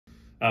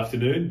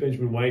Afternoon,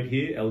 Benjamin Waite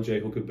here,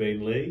 LJ Hooker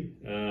Beenleigh.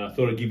 I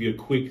thought I'd give you a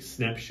quick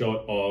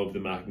snapshot of the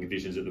market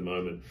conditions at the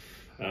moment.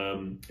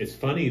 It's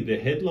funny, the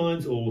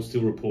headlines all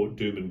still report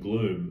doom and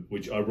gloom,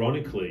 which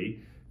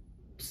ironically,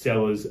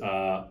 sellers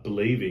are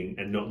believing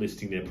and not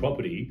listing their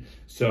property.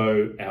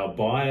 So our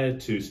buyer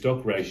to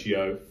stock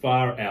ratio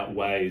far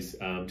outweighs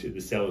to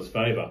the seller's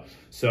favour.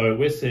 So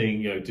we're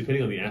seeing,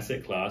 depending on the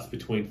asset class,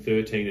 between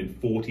 13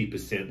 and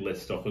 40% less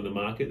stock on the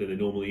market than there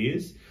normally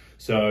is.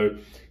 So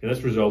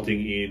that's resulting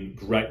in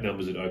great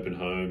numbers at open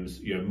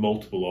homes,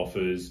 multiple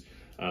offers.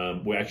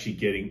 We're actually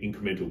getting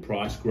incremental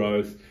price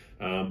growth.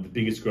 The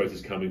biggest growth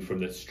is coming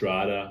from that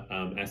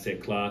strata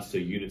asset class, so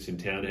units in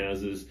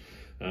townhouses.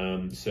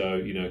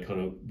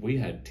 We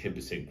had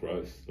 10%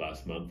 growth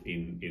last month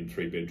in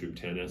 3-bedroom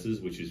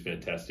townhouses, which is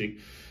fantastic.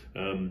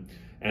 And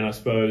I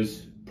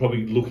suppose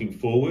probably looking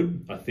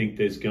forward, I think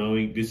there's this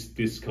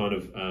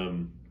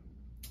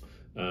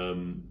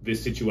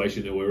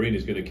situation that we're in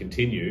is going to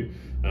continue.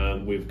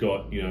 We've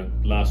got,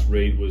 last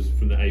read was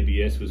from the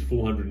ABS was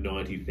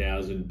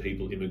 490,000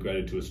 people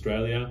immigrated to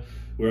Australia.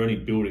 We're only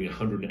building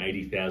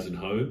 180,000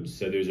 homes.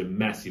 So there's a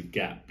massive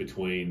gap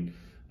between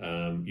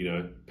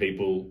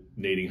people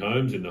needing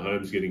homes and the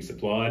homes getting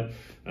supplied,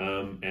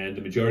 and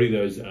the majority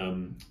of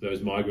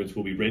those migrants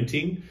will be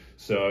renting.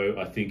 So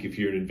I think if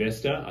you're an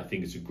investor, I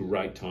think it's a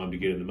great time to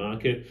get in the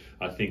market.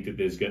 I think that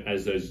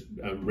as those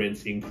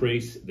rents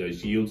increase,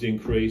 those yields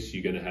increase,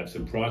 you're going to have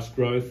some price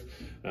growth.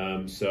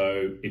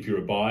 So if you're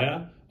a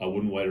buyer, I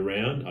wouldn't wait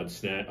around. I'd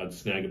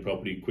snag a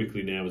property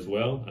quickly now as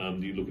well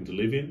that you're looking to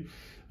live in.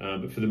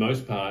 But for the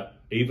most part,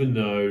 even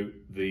though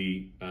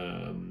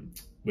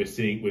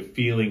we're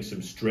feeling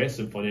some stress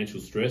and financial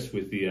stress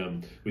with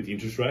the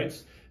interest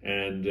rates,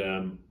 and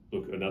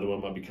look, another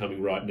one might be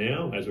coming right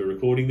now as we're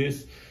recording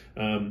this.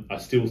 I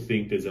still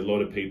think there's a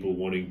lot of people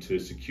wanting to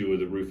secure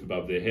the roof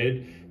above their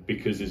head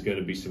because there's going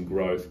to be some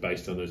growth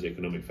based on those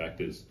economic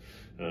factors.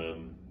 A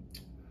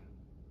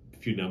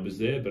few numbers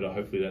there, but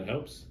hopefully that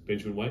helps.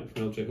 Benjamin Waite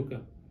from LJ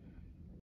Hooker.